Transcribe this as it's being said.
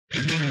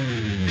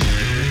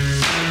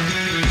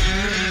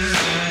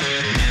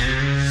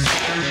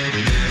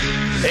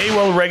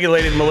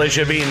well-regulated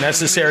militia being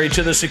necessary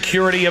to the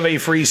security of a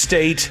free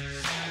state,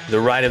 the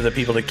right of the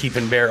people to keep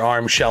and bear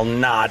arms shall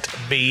not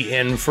be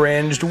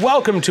infringed.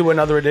 Welcome to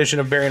another edition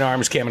of Bearing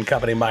Arms, Cam and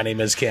Company. My name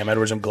is Cam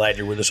Edwards. I'm glad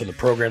you're with us on the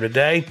program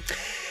today.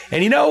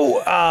 And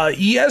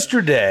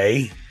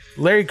yesterday,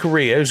 Larry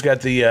Correia, who's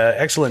got the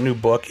excellent new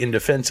book, In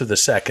Defense of the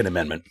Second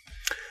Amendment,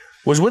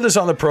 was with us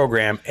on the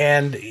program,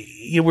 and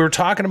we were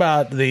talking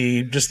about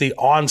the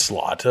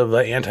onslaught of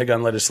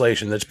anti-gun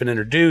legislation that's been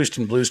introduced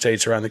in blue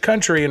states around the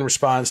country in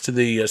response to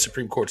the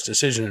Supreme Court's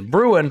decision in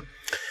Bruen.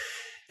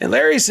 And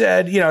Larry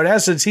said, in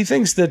essence, he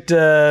thinks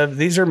that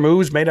these are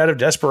moves made out of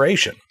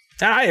desperation.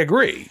 And I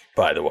agree,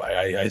 by the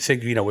way. I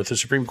think, with the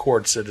Supreme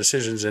Court's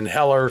decisions in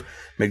Heller,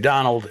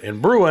 McDonald,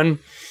 and Bruen,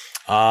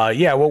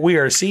 what we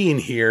are seeing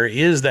here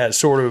is that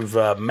sort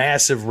of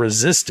massive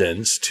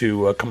resistance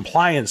to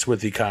compliance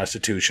with the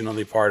Constitution on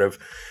the part of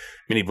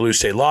many blue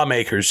state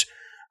lawmakers.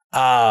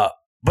 But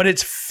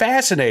it's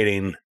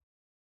fascinating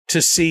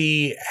to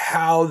see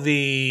how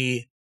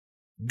the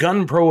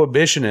gun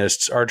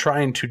prohibitionists are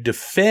trying to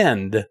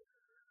defend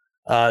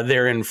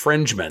their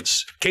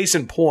infringements. Case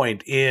in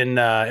point, in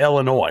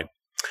Illinois,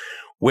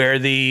 where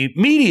the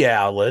media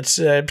outlets,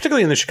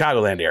 particularly in the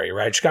Chicagoland area,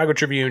 right? Chicago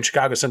Tribune,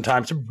 Chicago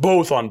Sun-Times, are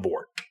both on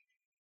board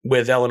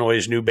with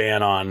Illinois' new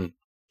ban on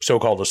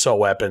so-called assault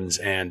weapons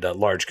and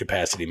large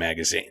capacity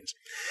magazines.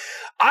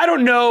 I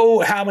don't know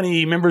how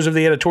many members of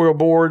the editorial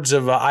boards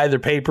of either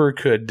paper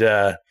could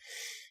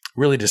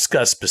really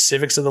discuss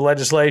specifics of the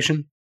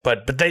legislation,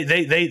 but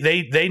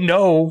they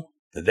know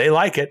that they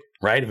like it,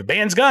 right? If it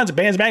bans guns, it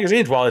bans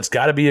magazines. Well, it's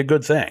got to be a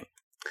good thing.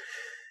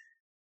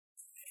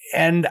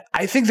 And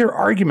I think their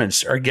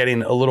arguments are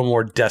getting a little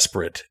more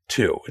desperate,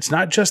 too. It's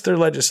not just their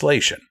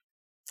legislation.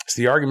 It's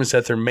the arguments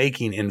that they're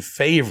making in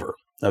favor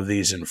of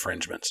these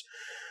infringements.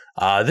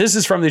 This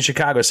is from the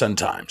Chicago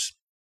Sun-Times,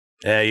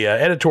 a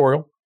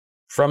editorial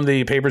from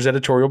the paper's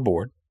editorial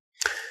board.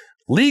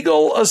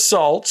 Legal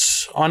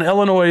assaults on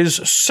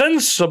Illinois'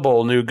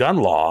 sensible new gun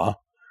law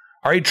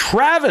are a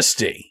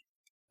travesty,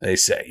 they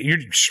say. You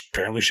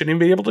apparently shouldn't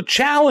even be able to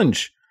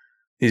challenge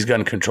these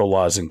gun control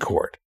laws in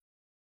court.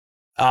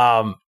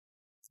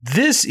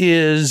 This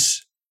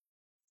is,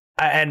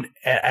 and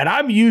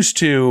I'm used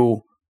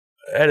to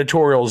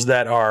editorials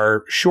that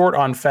are short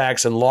on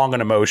facts and long on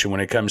emotion when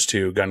it comes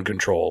to gun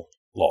control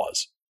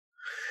laws.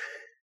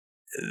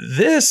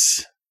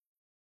 This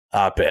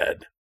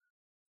op-ed,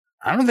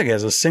 I don't think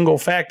has a single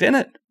fact in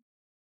it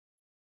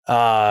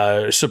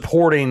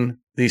supporting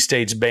the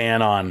state's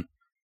ban on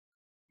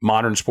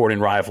modern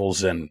sporting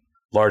rifles and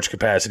large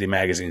capacity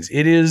magazines.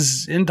 It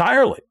is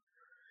entirely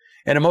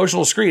an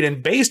emotional screed,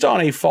 and based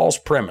on a false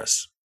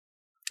premise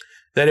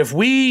that if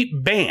we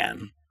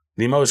ban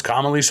the most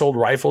commonly sold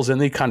rifles in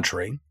the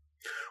country,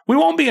 we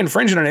won't be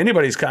infringing on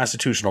anybody's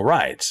constitutional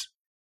rights.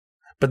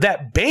 But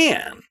that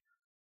ban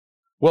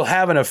will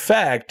have an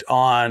effect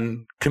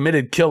on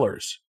committed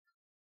killers,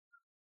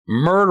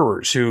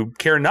 murderers who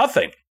care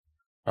nothing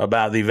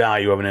about the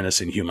value of an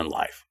innocent human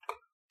life.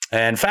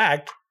 In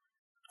fact,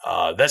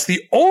 that's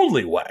the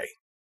only way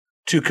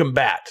to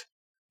combat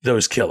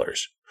those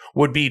killers,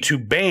 would be to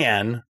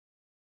ban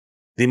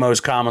the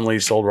most commonly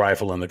sold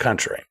rifle in the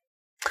country.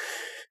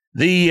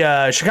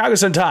 The Chicago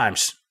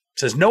Sun-Times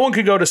says no one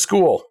can go to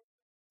school,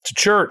 to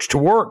church, to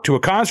work, to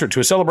a concert, to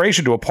a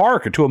celebration, to a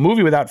park, or to a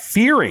movie without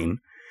fearing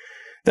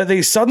that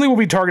they suddenly will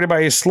be targeted by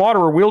a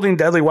slaughterer wielding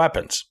deadly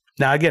weapons.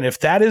 Now, again, if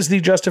that is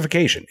the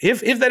justification, if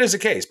that is the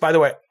case, by the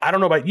way, I don't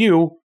know about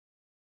you,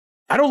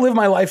 I don't live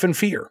my life in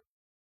fear.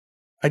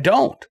 I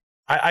don't.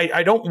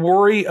 I don't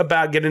worry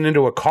about getting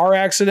into a car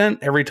accident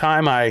every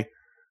time I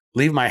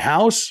leave my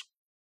house.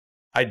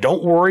 I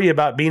don't worry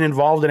about being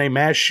involved in a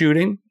mass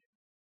shooting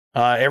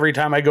every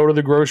time I go to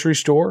the grocery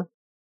store.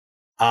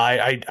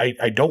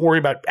 I don't worry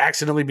about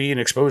accidentally being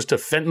exposed to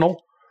fentanyl,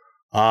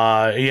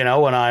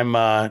 when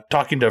I'm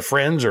talking to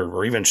friends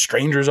or even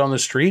strangers on the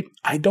street.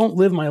 I don't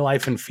live my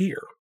life in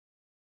fear.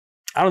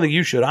 I don't think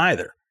you should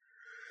either.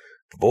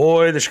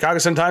 Boy, the Chicago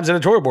Sun-Times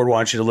editorial board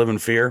wants you to live in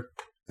fear.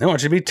 They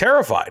want you to be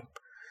terrified.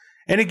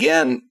 And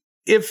again,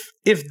 if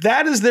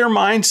that is their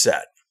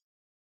mindset,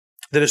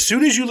 that as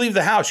soon as you leave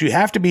the house, you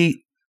have to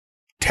be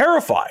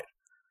terrified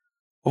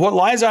of what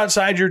lies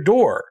outside your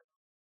door,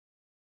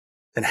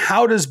 then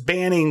how does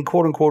banning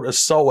quote-unquote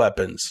assault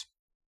weapons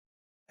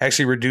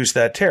actually reduce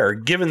that terror,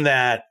 given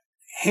that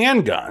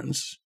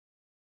handguns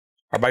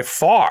are by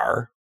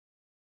far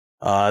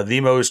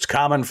the most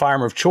common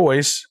firearm of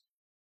choice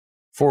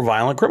for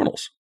violent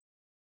criminals?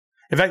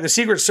 In fact, the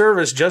Secret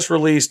Service just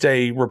released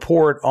a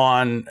report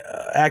on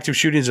active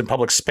shootings in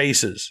public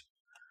spaces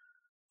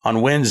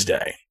on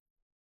Wednesday.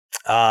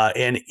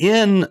 And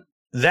in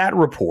that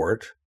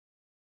report,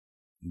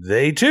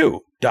 they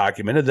too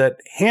documented that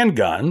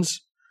handguns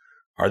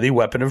are the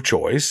weapon of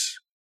choice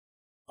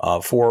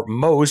for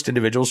most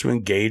individuals who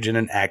engage in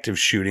an active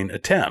shooting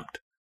attempt,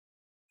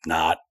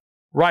 not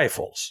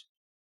rifles.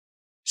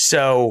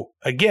 So,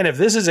 again, if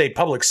this is a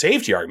public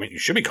safety argument, you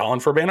should be calling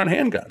for a ban on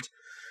handguns,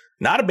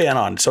 not a ban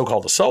on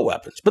so-called assault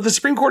weapons. But the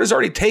Supreme Court has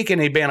already taken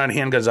a ban on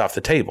handguns off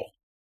the table,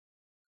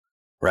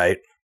 right?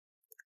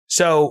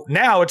 So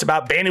now it's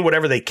about banning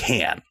whatever they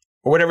can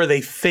or whatever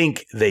they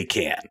think they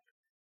can,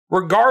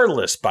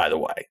 regardless, by the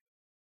way,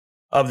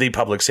 of the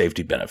public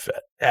safety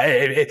benefit.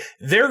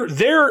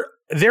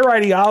 Their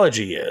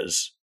ideology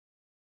is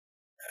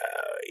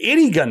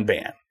any gun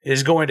ban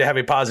is going to have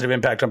a positive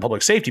impact on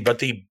public safety, but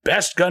the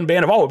best gun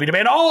ban of all would be to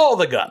ban all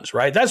the guns,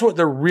 right? That's what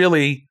they're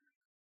really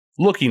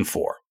looking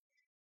for.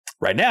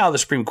 Right now, the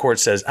Supreme Court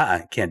says,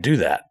 can't do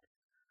that.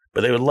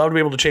 But they would love to be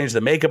able to change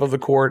the makeup of the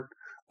court,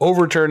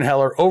 overturn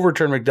Heller,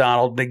 overturn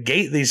McDonald,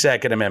 negate the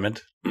Second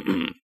Amendment,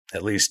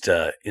 at least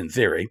in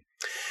theory,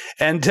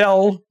 and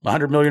tell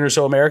 100 million or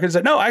so Americans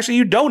that, no, actually,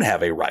 you don't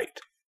have a right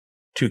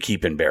to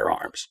keep and bear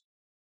arms.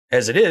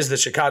 As it is, the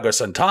Chicago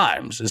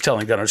Sun-Times is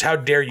telling gun owners, how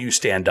dare you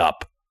stand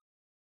up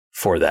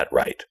for that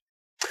right?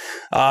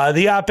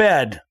 The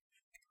op-ed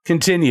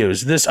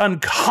continues. This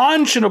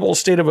unconscionable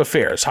state of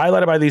affairs,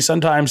 highlighted by the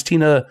Sun-Times'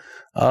 Tina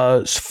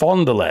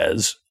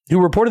Sfondeles, who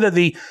reported that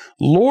the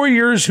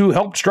lawyers who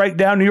helped strike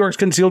down New York's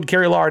concealed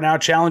carry law are now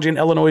challenging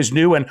Illinois'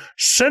 new and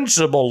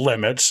sensible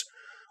limits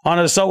on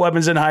assault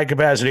weapons and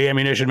high-capacity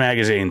ammunition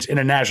magazines in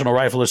a National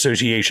Rifle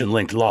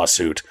Association-linked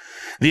lawsuit.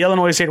 The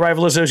Illinois State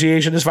Rifle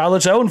Association has filed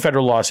its own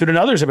federal lawsuit, and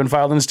others have been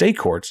filed in state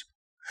courts.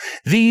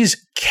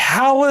 These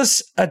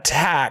callous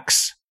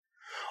attacks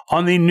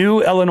on the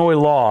new Illinois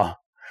law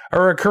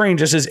are occurring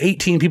just as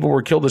 18 people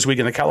were killed this week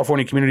in the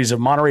California communities of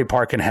Monterey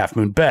Park and Half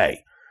Moon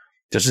Bay.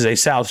 Just as a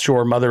South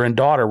Shore mother and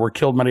daughter were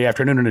killed Monday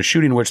afternoon in a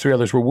shooting in which 3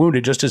 others were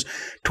wounded, just as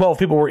 12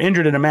 people were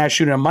injured in a mass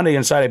shooting on Monday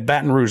inside a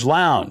Baton Rouge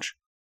lounge.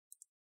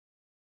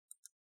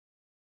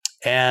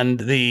 And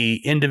the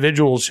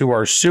individuals who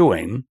are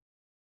suing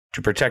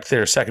to protect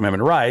their Second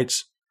Amendment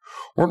rights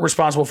weren't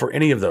responsible for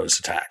any of those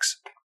attacks.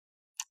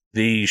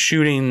 The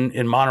shooting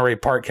in Monterey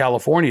Park,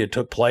 California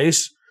took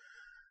place.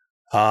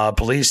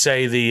 Police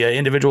say the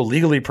individual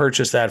legally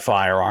purchased that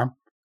firearm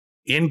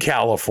in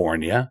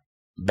California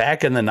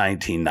back in the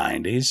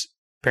 1990s,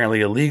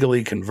 apparently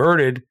illegally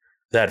converted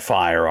that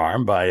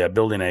firearm by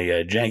building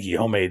a janky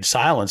homemade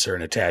silencer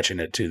and attaching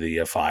it to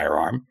the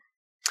firearm.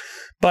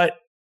 But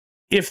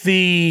if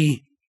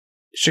the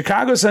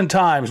Chicago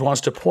Sun-Times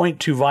wants to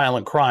point to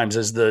violent crimes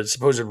as the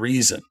supposed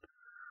reason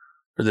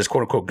for this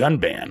quote-unquote gun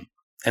ban,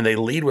 and they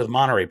lead with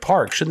Monterey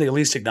Park, shouldn't they at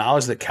least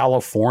acknowledge that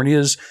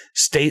California's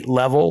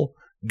state-level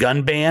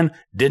gun ban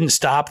didn't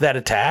stop that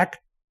attack?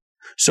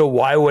 So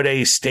why would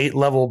a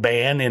state-level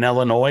ban in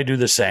Illinois do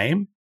the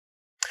same?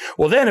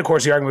 Well, then, of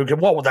course, the argument would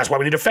be, well, that's why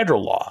we need a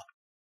federal law.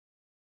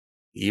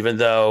 Even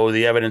though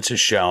the evidence has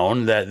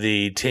shown that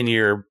the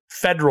 10-year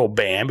federal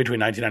ban between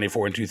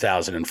 1994 and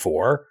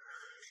 2004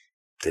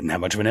 didn't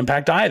have much of an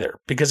impact either.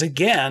 Because,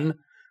 again,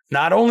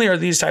 not only are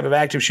these type of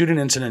active shooting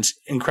incidents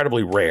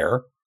incredibly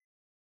rare,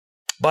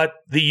 but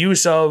the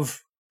use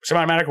of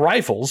semi-automatic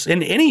rifles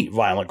in any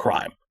violent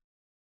crime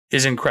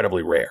is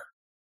incredibly rare.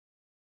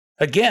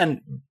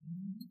 Again,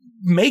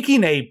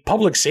 making a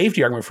public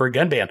safety argument for a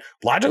gun ban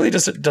logically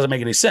just doesn't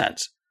make any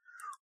sense,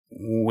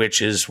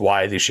 which is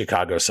why the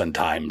Chicago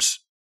Sun-Times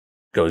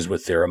goes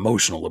with their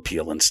emotional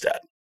appeal instead.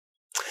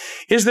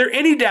 Is there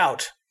any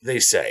doubt, they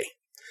say,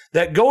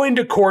 that going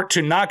to court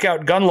to knock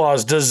out gun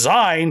laws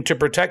designed to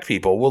protect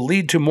people will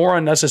lead to more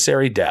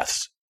unnecessary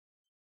deaths?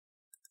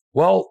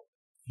 Well,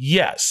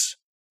 yes,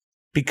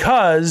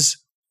 because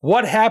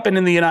what happened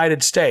in the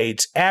United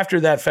States after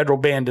that federal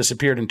ban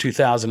disappeared in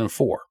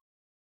 2004?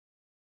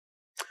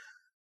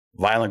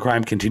 Violent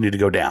crime continued to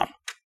go down.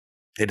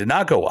 It did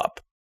not go up.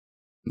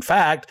 In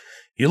fact,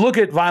 you look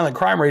at violent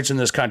crime rates in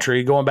this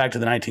country going back to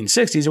the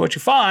 1960s, and what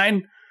you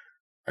find,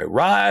 a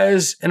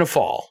rise and a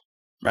fall,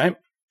 right?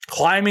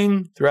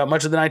 Climbing throughout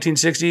much of the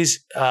 1960s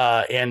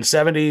and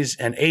 70s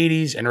and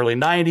 80s and early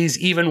 90s,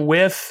 even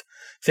with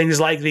things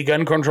like the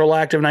Gun Control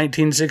Act of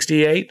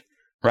 1968,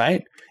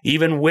 right?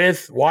 Even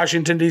with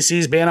Washington,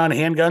 D.C.'s ban on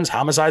handguns,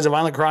 homicides and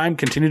violent crime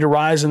continued to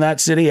rise in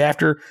that city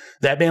after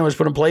that ban was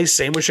put in place.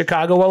 Same with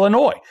Chicago,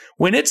 Illinois,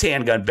 when its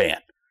handgun ban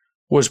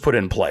was put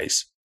in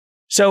place.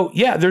 So,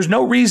 yeah, there's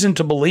no reason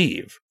to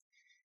believe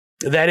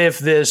that if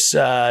this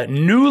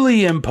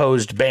newly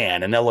imposed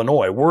ban in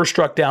Illinois were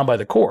struck down by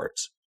the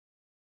courts,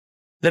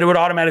 that it would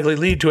automatically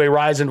lead to a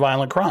rise in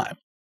violent crime.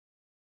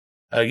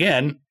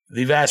 Again,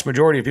 the vast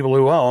majority of people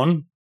who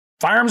own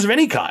firearms of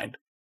any kind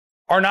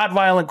are not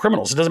violent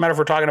criminals. It doesn't matter if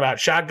we're talking about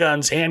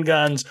shotguns,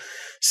 handguns,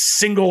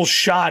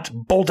 single-shot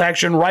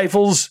bolt-action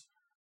rifles,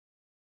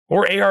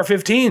 or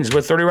AR-15s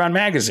with 30-round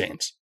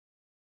magazines.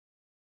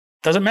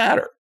 Doesn't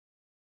matter.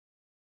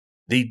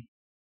 The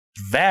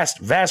vast,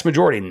 vast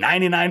majority,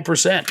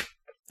 99%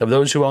 of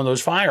those who own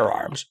those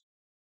firearms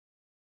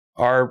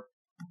are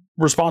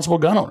responsible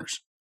gun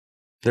owners.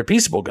 They're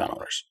peaceable gun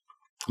owners.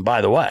 And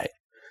by the way,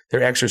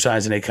 they're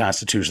exercising a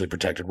constitutionally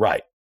protected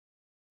right.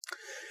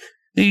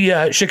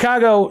 The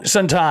Chicago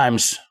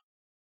Sun-Times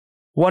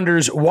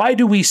wonders, why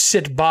do we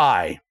sit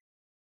by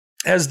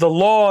as the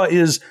law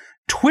is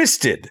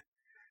twisted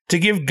to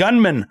give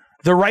gunmen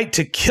the right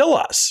to kill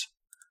us?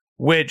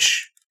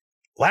 Which,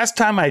 last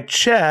time I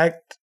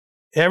checked,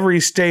 every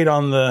state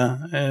in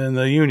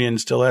the union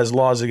still has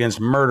laws against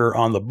murder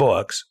on the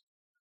books.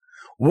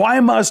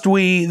 Why must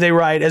we, they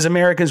write, as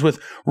Americans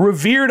with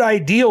revered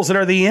ideals that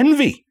are the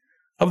envy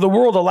of the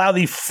world, allow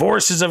the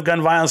forces of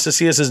gun violence to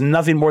see us as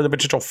nothing more than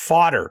potential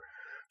fodder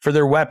for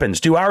their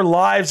weapons? Do our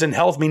lives and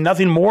health mean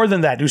nothing more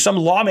than that? Do some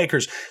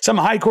lawmakers, some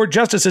high court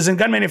justices, and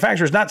gun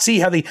manufacturers not see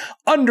how the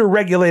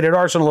underregulated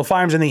arsenal of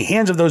firearms in the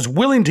hands of those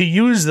willing to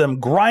use them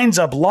grinds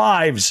up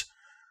lives?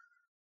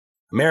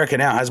 America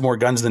now has more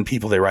guns than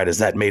people, they write. Has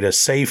that made us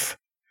safe,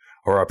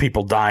 or are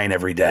people dying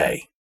every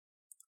day?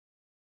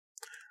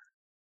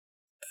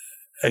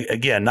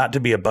 Again, not to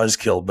be a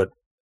buzzkill, but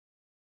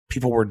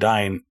people were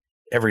dying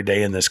every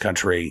day in this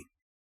country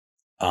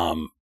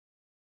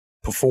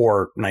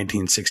before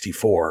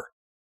 1964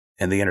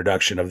 and the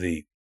introduction of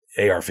the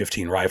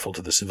AR-15 rifle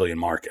to the civilian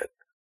market.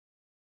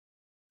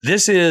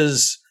 This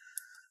is,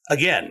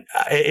 again,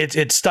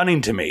 it's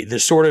stunning to me,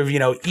 this sort of,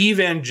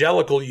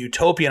 evangelical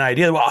utopian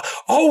idea that, well,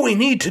 all we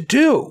need to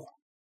do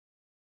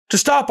to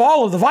stop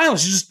all of the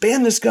violence is just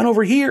ban this gun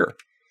over here.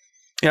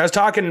 I was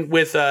talking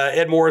with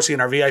Ed Morrissey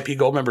and our VIP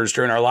Gold members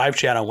during our live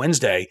chat on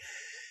Wednesday,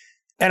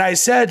 and I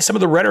said some of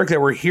the rhetoric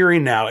that we're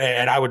hearing now,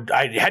 and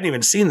I hadn't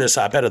even seen this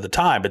op-ed at the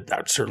time, but I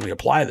would certainly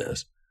apply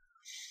this.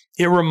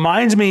 It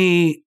reminds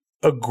me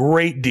a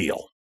great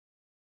deal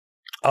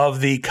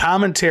of the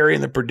commentary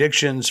and the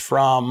predictions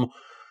from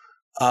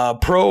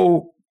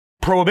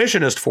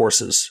pro-prohibitionist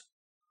forces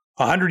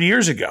 100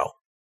 years ago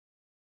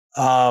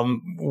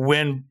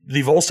when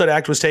the Volstead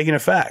Act was taking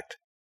effect.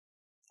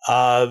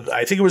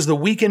 I think it was the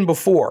weekend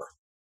before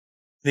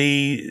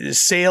the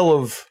sale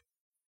of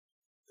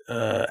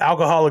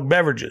alcoholic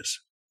beverages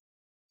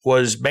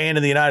was banned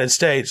in the United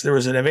States. There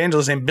was an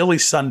evangelist named Billy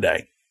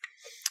Sunday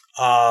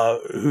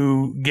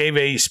who gave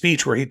a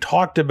speech where he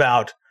talked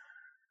about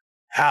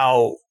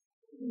how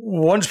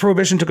once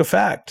prohibition took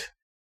effect,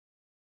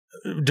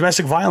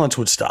 domestic violence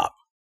would stop,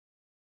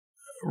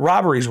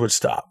 robberies would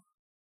stop,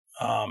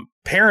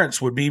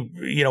 parents would be,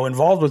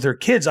 involved with their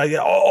kids.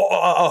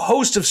 A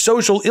host of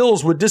social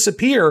ills would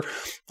disappear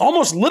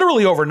almost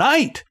literally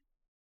overnight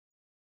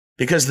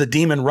because the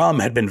demon rum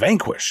had been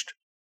vanquished.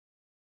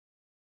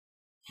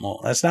 Well,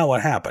 that's not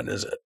what happened,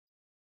 is it?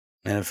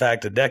 And in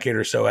fact, a decade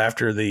or so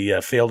after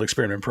the failed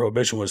experiment in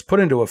prohibition was put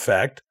into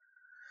effect,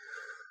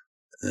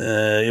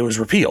 it was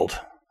repealed,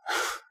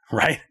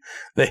 right?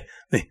 The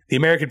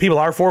American people,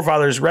 our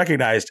forefathers,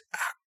 recognized,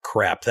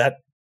 crap, that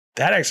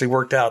actually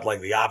worked out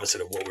like the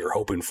opposite of what we were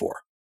hoping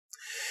for.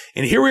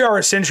 And here we are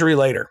a century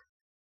later,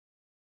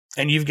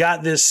 and you've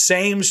got this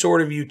same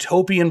sort of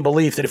utopian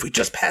belief that if we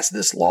just pass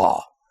this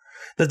law,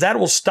 that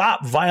will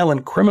stop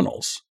violent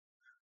criminals.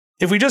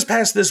 If we just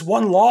pass this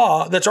one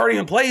law that's already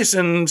in place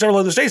in several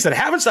other states that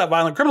haven't stopped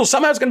violent criminals,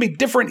 somehow it's going to be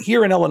different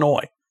here in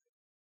Illinois.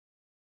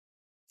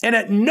 And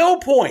at no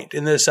point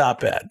in this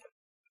op-ed,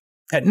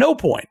 at no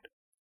point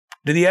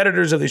do the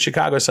editors of the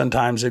Chicago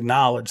Sun-Times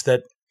acknowledge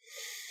that,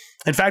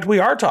 in fact, we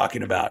are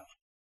talking about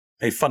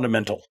a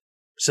fundamental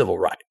civil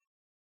right.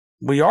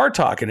 We are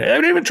talking, they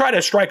don't even try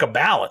to strike a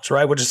balance,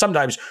 right? Which is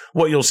sometimes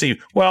what you'll see.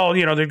 Well,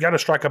 they've got to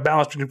strike a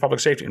balance between public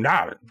safety.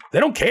 No, they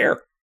don't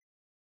care.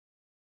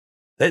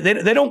 They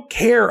don't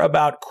care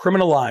about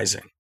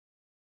criminalizing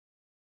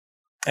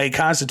a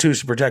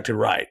constitutionally protected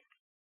right.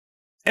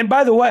 And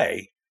by the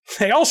way,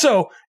 they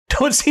also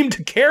don't seem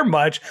to care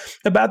much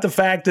about the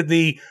fact that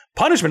the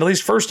punishment, at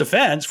least first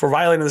offense for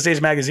violating the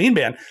state's magazine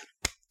ban,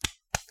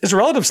 is a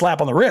relative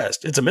slap on the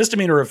wrist. It's a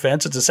misdemeanor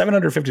offense. It's a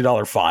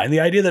 $750 fine. The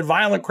idea that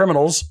violent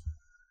criminals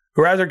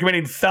who are out there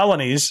committing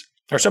felonies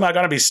are somehow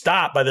going to be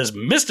stopped by this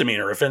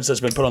misdemeanor offense that's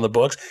been put on the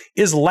books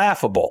is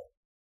laughable.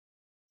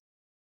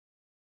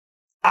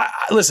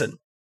 Listen,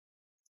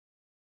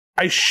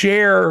 I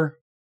share,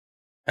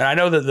 and I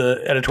know that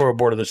the editorial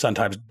board of the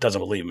Sun-Times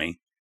doesn't believe me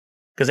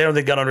because they don't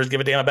think gun owners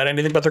give a damn about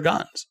anything but their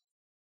guns.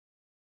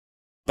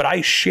 But I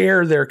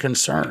share their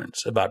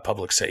concerns about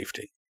public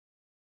safety.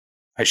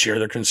 I share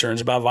their concerns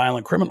about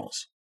violent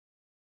criminals.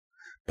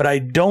 But I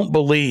don't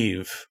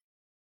believe,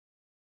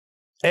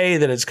 A,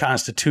 that it's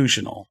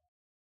constitutional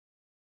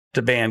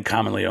to ban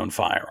commonly owned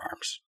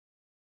firearms.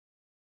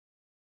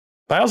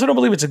 But I also don't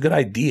believe it's a good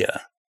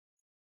idea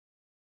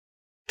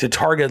to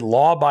target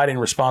law-abiding,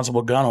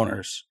 responsible gun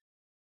owners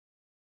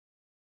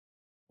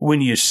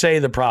when you say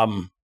the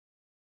problem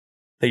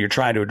that you're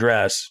trying to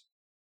address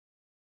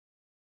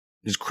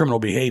is criminal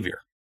behavior.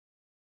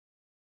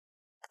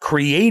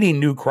 Creating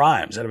new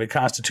crimes out of a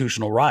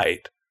constitutional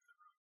right,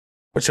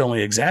 which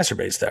only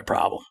exacerbates that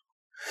problem.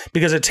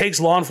 Because it takes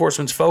law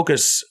enforcement's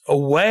focus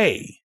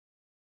away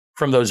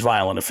from those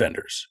violent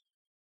offenders.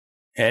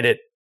 And it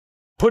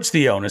puts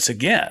the onus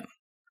again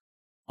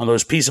on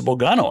those peaceable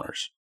gun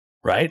owners,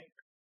 right?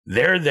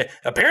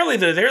 Apparently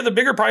they're the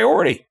bigger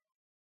priority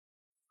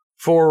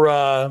for,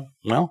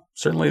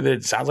 certainly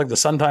it sounds like the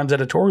Sun-Times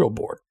editorial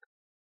board.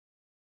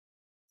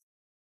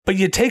 But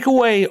you take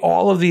away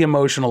all of the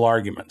emotional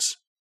arguments,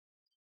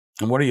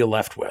 and what are you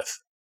left with?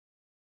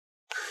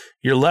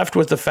 You're left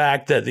with the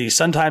fact that the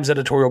Sun-Times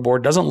editorial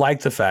board doesn't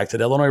like the fact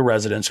that Illinois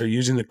residents are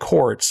using the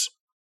courts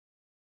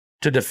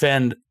to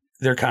defend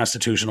their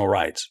constitutional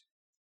rights.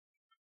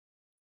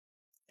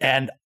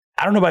 And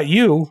I don't know about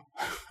you,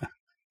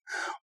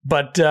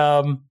 But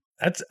I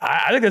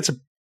think that's a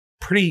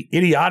pretty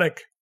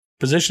idiotic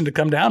position to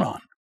come down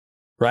on,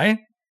 right?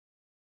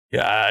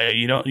 Yeah,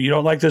 you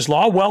don't like this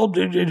law? Well,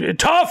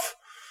 tough.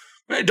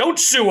 Don't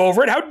sue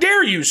over it. How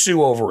dare you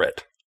sue over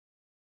it?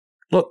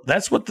 Look,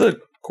 that's what the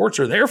courts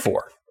are there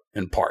for,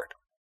 in part.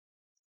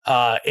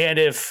 And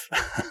if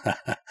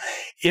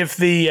if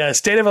the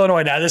state of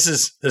Illinois, now this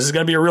is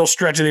going to be a real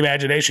stretch of the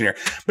imagination here,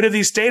 but if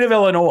the state of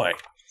Illinois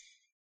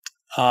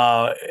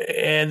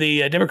and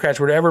the Democrats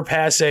were to ever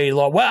pass a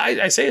law, well,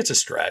 I say it's a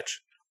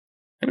stretch,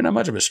 maybe not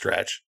much of a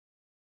stretch.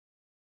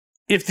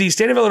 If the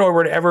state of Illinois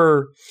were to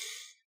ever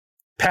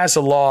pass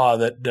a law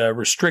that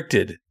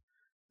restricted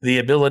the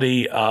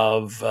ability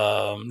of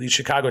the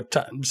Chicago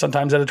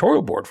Sun-Times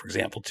editorial board, for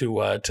example,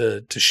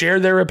 to share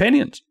their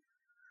opinions,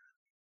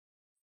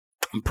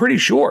 I'm pretty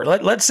sure.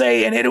 Let's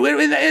say, and it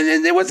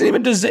wasn't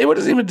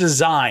even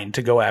designed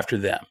to go after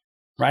them,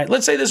 right?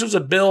 Let's say this was a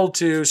bill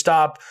to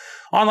stop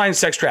online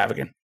sex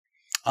trafficking,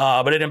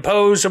 but it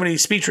imposed so many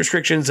speech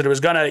restrictions that it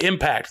was going to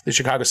impact the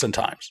Chicago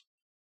Sun-Times.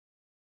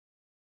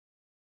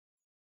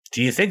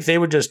 Do you think they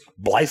would just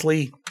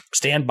blithely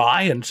stand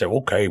by and say,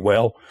 okay,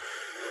 well,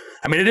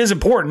 I mean, it is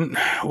important.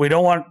 We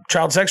don't want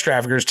child sex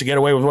traffickers to get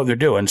away with what they're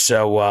doing.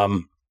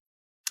 So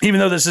even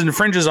though this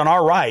infringes on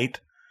our right,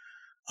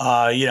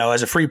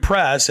 as a free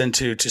press and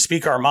to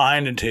speak our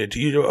mind and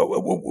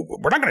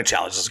we're not going to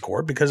challenge this in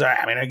court because,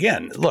 I mean,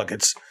 again, look,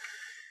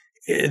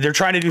 they're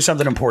trying to do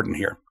something important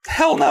here.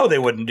 Hell no, they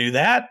wouldn't do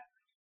that.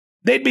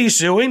 They'd be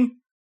suing,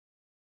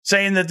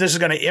 saying that this is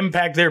going to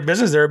impact their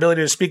business, their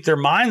ability to speak their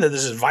mind, that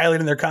this is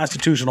violating their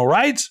constitutional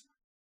rights,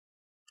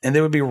 and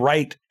they would be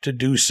right to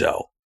do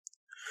so.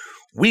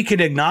 We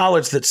can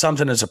acknowledge that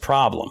something is a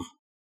problem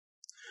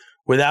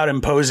without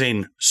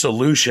imposing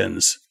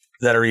solutions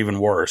that are even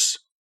worse.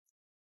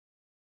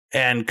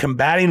 And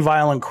combating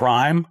violent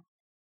crime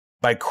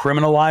by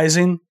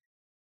criminalizing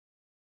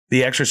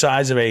the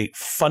exercise of a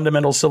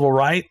fundamental civil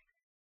right,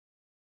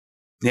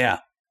 yeah,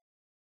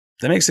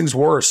 that makes things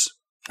worse,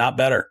 not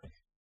better.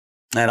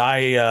 And I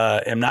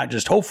am not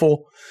just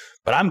hopeful,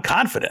 but I'm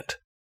confident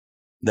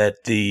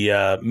that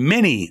the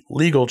many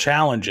legal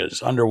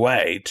challenges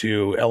underway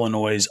to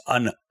Illinois'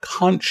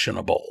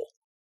 unconscionable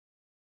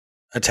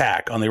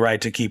attack on the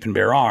right to keep and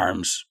bear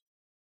arms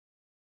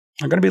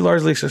are going to be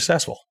largely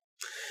successful,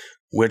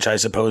 which I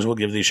suppose will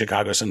give the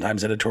Chicago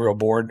Sun-Times editorial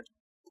board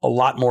a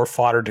lot more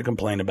fodder to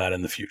complain about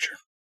in the future.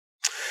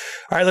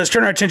 All right, let's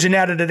turn our attention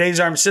now to today's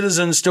Armed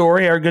Citizen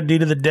story, our good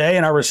deed of the day,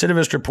 and our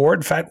recidivist report.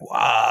 In fact,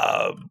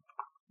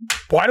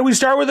 why do we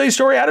start with a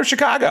story out of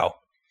Chicago?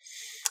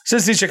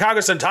 Since the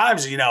Chicago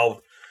Sun-Times,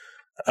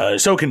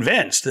 is so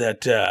convinced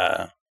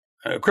that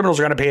criminals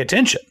are going to pay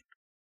attention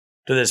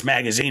to this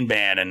magazine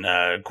ban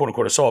and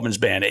quote-unquote assaultman's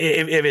ban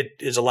if it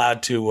is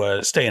allowed to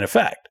stay in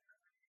effect.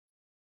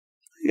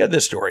 You got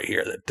this story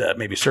here that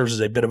maybe serves as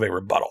a bit of a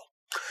rebuttal.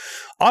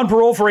 On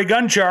parole for a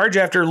gun charge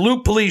after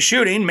Loop police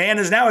shooting, man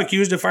is now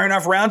accused of firing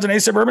off rounds in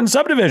a suburban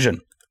subdivision.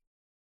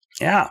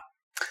 Yeah.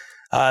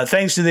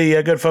 Thanks to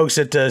the good folks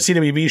at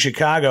CWB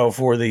Chicago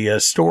for the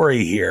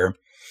story here.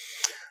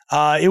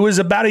 It was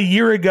about a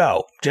year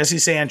ago. Jesse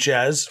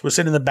Sanchez was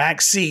sitting in the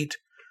back seat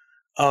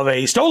of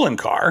a stolen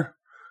car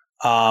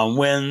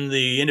when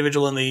the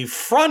individual in the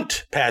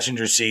front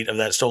passenger seat of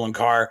that stolen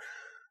car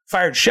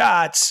fired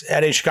shots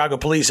at a Chicago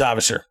police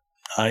officer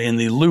in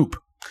the Loop.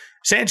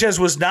 Sanchez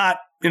was not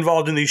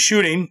involved in the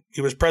shooting. He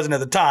was present at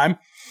the time.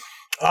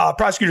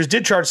 Prosecutors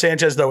did charge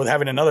Sanchez, though, with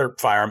having another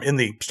firearm in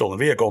the stolen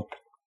vehicle.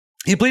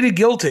 He pleaded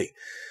guilty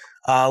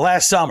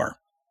last summer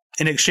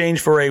in exchange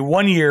for a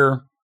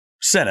 1-year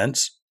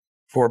sentence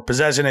for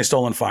possessing a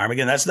stolen firearm.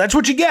 Again, that's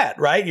what you get,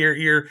 right?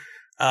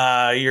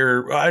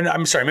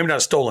 I'm sorry, maybe not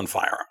a stolen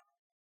firearm,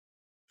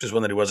 just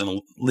one that he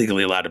wasn't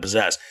legally allowed to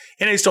possess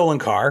in a stolen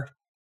car.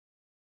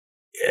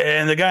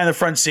 And the guy in the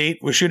front seat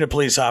was shooting at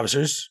police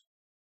officers.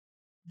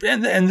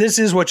 And this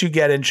is what you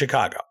get in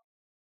Chicago.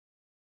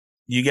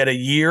 You get a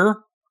year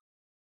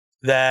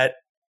that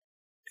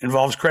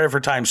involves credit for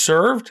time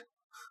served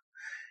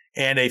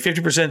and a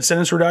 50%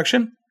 sentence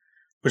reduction,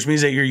 which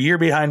means that your year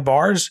behind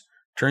bars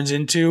turns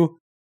into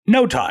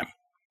no time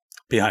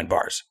behind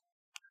bars.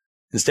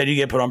 Instead, you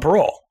get put on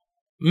parole.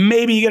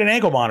 Maybe you get an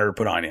ankle monitor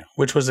put on you,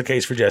 which was the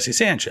case for Jesse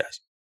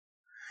Sanchez.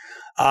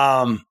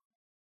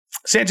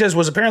 Sanchez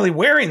was apparently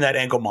wearing that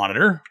ankle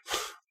monitor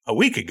a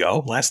week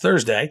ago, last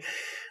Thursday,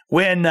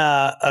 when,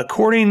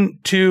 according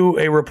to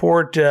a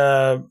report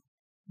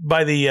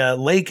by the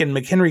Lake and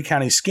McHenry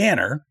County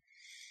Scanner,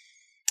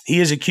 he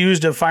is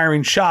accused of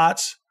firing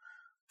shots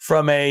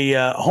from a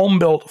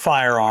home-built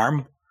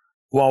firearm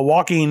while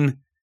walking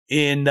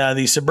in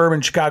the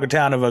suburban Chicago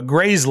town of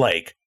Grays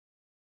Lake.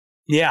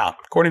 Yeah,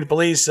 according to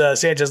police,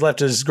 Sanchez left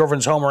his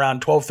girlfriend's home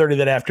around 12:30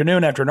 that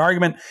afternoon after an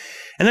argument,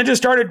 and then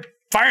just started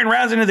firing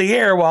rounds into the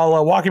air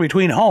while walking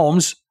between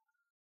homes.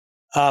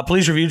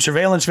 Police reviewed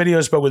surveillance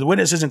videos, spoke with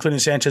witnesses, including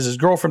Sanchez's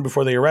girlfriend,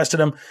 before they arrested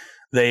him.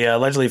 They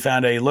allegedly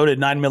found a loaded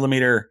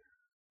 9mm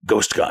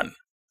ghost gun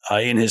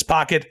in his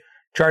pocket,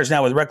 charged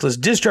now with reckless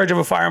discharge of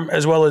a firearm,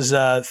 as well as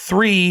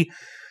 3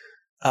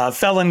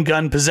 felon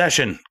gun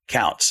possession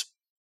counts.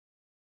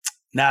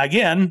 Now,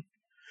 again,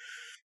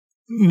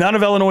 none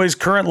of Illinois'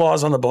 current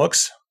laws on the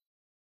books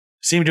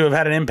seem to have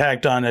had an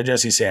impact on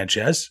Jesse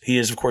Sanchez. He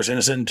is, of course,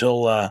 innocent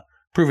until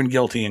proven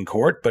guilty in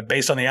court, but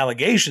based on the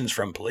allegations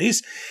from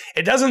police,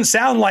 it doesn't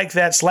sound like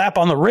that slap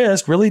on the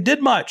wrist really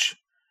did much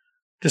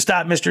to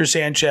stop Mr.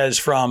 Sanchez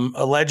from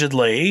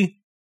allegedly,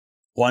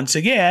 once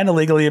again,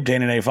 illegally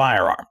obtaining a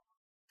firearm.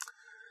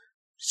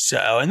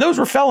 So, and those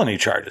were felony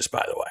charges,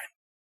 by the way.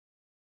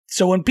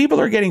 So when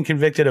people are getting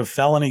convicted of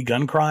felony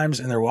gun crimes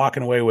and they're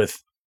walking away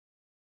with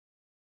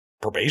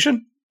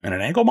probation and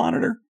an ankle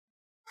monitor,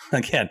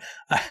 again,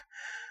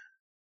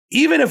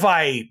 even if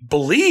I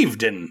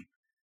believed in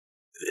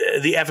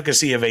the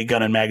efficacy of a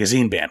gun and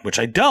magazine ban, which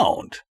I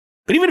don't,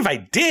 but even if I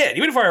did,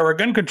 even if I were a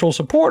gun control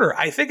supporter,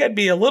 I think I'd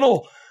be a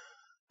little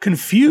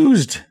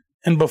confused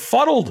and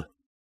befuddled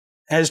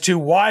as to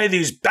why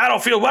these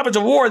battlefield weapons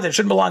of war that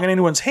shouldn't belong in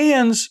anyone's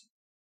hands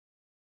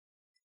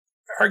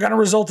are going to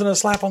result in a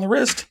slap on the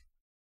wrist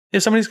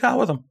if somebody's caught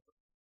with them.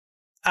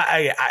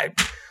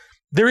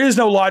 There is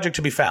no logic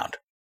to be found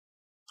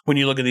when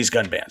you look at these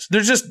gun bans.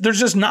 There's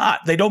just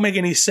not. They don't make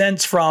any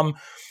sense from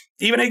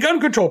even a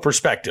gun control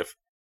perspective,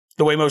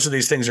 the way most of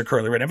these things are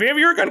currently written. If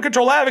you're a gun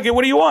control advocate,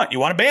 what do you want? You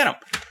want to ban them.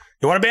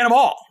 You want to ban them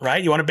all,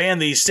 right? You want to ban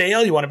the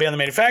sale, you want to ban the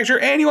manufacture,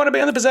 and you want to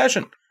ban the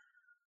possession,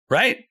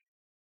 right?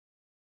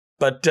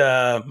 But,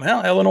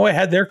 Illinois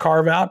had their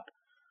carve out.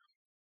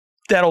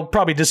 That'll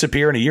probably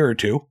disappear in a year or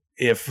two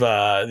if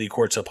the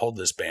courts uphold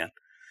this ban.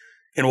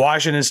 In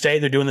Washington State,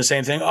 they're doing the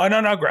same thing. Oh, no,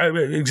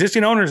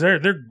 existing owners,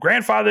 they're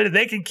grandfathered.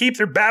 They can keep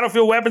their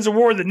battlefield weapons of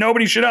war that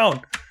nobody should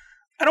own.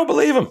 I don't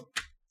believe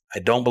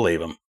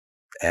them.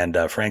 And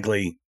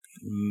frankly,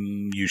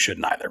 you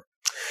shouldn't either.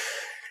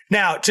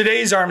 Now,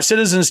 today's Armed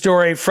Citizen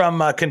story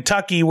from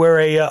Kentucky, where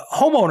a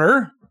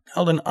homeowner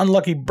held an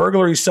unlucky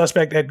burglary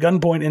suspect at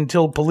gunpoint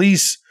until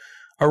police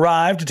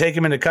arrived to take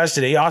him into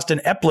custody. Austin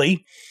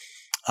Epley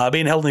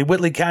being held in the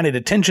Whitley County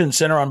Detention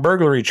Center on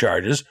burglary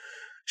charges.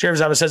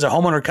 Sheriff's Office says a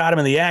homeowner caught him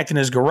in the act in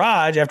his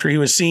garage after he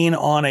was seen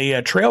on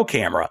a trail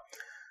camera.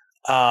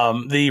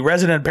 The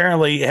resident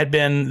apparently had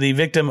been the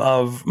victim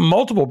of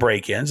multiple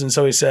break-ins, and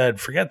so he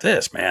said, forget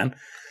this, man.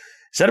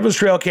 Set up his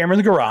trail camera in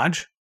the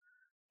garage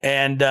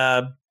and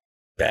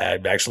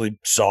actually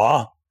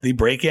saw the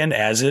break-in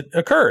as it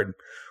occurred.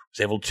 Was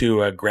able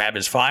to grab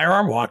his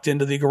firearm, walked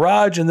into the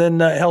garage, and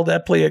then held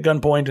Epley at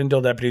gunpoint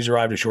until deputies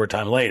arrived a short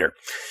time later.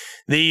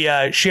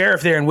 The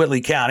sheriff there in Whitley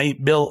County,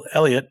 Bill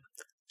Elliott,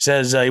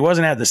 says he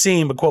wasn't at the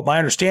scene, but, quote, my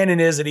understanding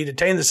is that he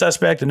detained the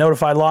suspect and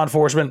notified law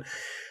enforcement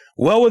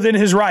well within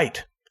his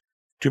right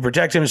to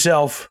protect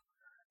himself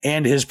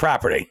and his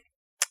property.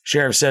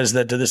 Sheriff says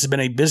that this has been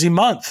a busy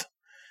month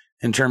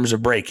in terms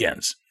of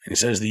break-ins. And he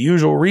says the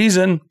usual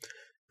reason,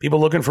 people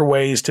looking for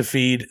ways to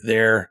feed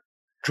their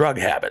drug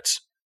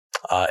habits.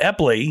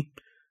 Epley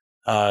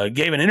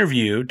gave an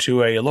interview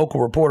to a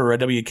local reporter at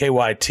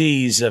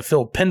WKYT's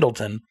Phil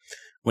Pendleton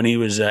when he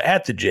was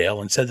at the jail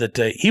and said that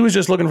he was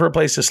just looking for a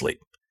place to sleep.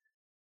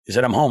 He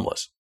said, I'm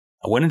homeless.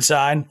 I went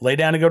inside, lay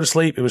down to go to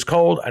sleep. It was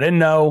cold. I didn't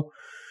know.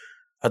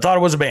 I thought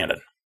it was abandoned.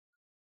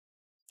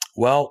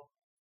 Well,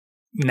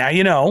 now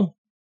you know.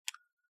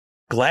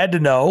 Glad to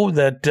know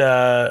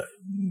that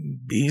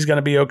he's going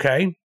to be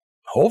okay.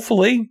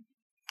 Hopefully,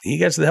 he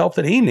gets the help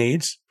that he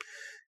needs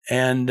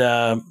and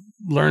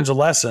learns a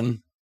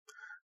lesson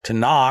to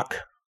knock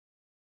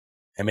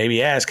and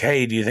maybe ask,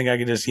 hey, do you think I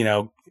could just,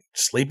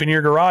 sleep in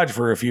your garage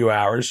for a few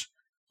hours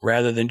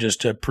rather than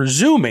just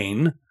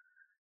presuming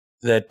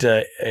that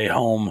a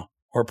home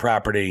or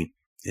property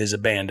is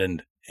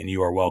abandoned and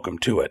you are welcome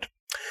to it.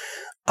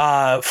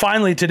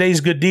 Finally,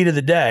 today's good deed of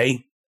the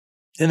day.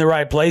 In the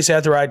right place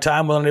at the right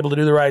time, willing and able to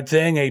do the right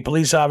thing. A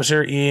police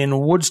officer in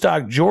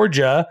Woodstock,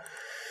 Georgia.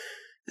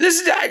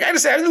 I got to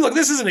say, look,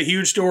 this isn't a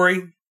huge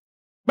story,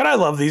 but I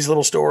love these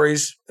little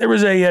stories. There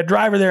was a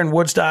driver there in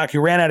Woodstock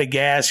who ran out of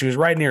gas. He was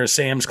right near a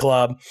Sam's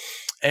Club.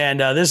 And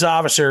this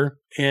officer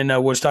in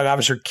Woodstock,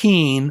 Officer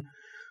Keene,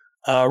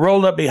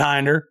 rolled up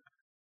behind her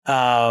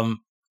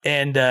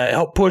and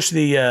helped push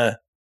the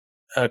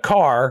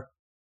car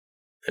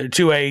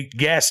to a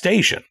gas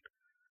station.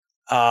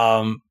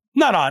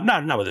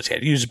 Not with his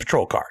hand. He used a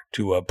patrol car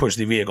to push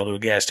the vehicle to a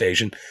gas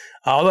station.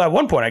 Although at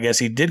one point, I guess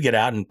he did get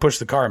out and push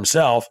the car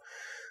himself.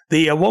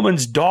 The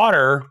woman's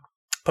daughter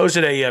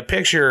posted a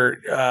picture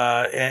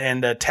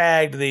and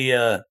tagged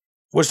the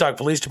Woodstock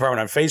Police Department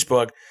on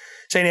Facebook,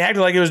 saying he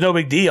acted like it was no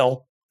big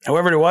deal.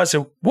 However, it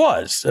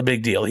was a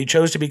big deal. He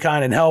chose to be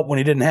kind and help when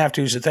he didn't have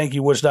to. So thank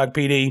you, Woodstock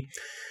PD,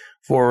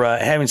 for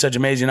having such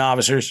amazing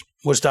officers.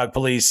 Woodstock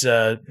Police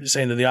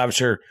saying that the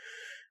officer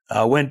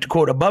went,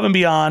 quote, above and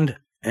beyond.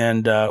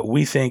 And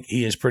we think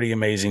he is pretty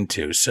amazing,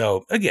 too.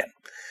 So, again,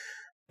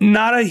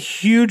 not a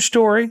huge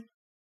story.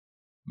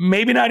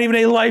 Maybe not even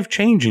a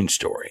life-changing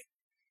story.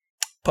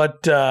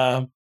 But,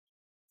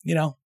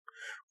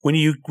 when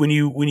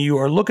you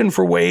are looking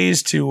for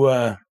ways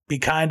to be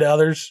kind to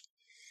others,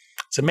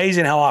 it's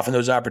amazing how often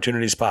those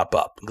opportunities pop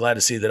up. I'm glad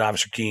to see that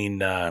Officer Keene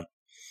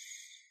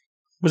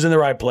was in the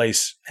right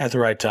place at the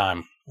right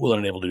time willing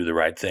and able to do the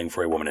right thing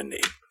for a woman in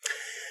need.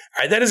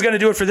 All right, that is going to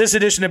do it for this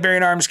edition of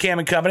Bearing Arms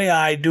Cam & Company.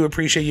 I do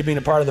appreciate you being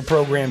a part of the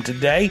program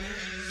today.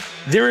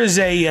 There is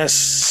a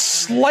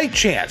slight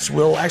chance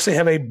we'll actually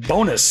have a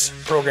bonus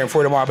program for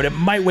you tomorrow, but it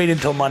might wait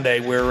until Monday.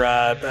 We're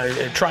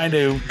trying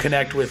to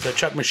connect with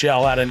Chuck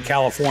Michelle out in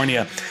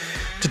California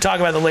to talk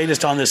about the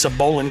latest on this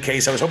Ebola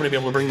case. I was hoping to be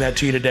able to bring that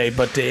to you today,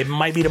 but it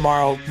might be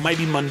tomorrow, might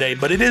be Monday,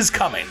 but it is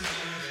coming.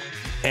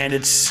 And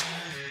it's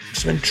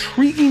some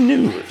intriguing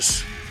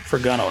news for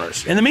gun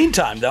owners. In the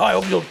meantime, though, I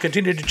hope you'll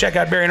continue to check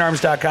out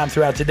BearingArms.com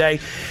throughout today,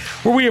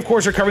 where we, of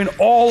course, are covering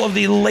all of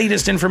the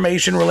latest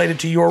information related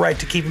to your right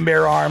to keep and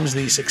bear arms,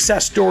 the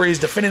success stories,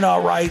 defending our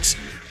rights,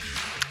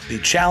 the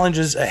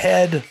challenges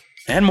ahead,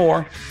 and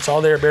more. It's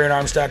all there at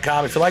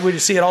BearingArms.com. If you like what you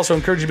see, I'd also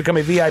encourage you to become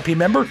a VIP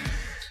member.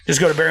 Just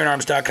go to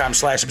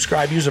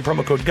BearingArms.com/subscribe, use the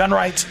promo code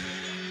GUNRIGHTS,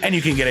 and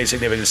you can get a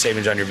significant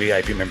savings on your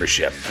VIP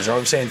membership. As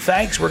I'm saying,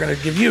 thanks. We're going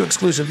to give you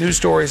exclusive news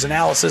stories,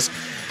 analysis,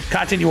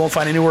 content you won't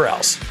find anywhere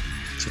else.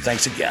 So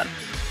thanks again.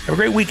 Have a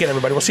great weekend,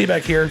 everybody. We'll see you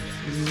back here.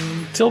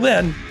 Till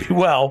then, be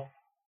well,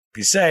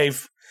 be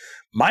safe,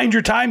 mind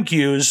your time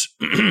cues,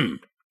 and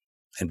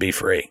be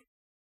free.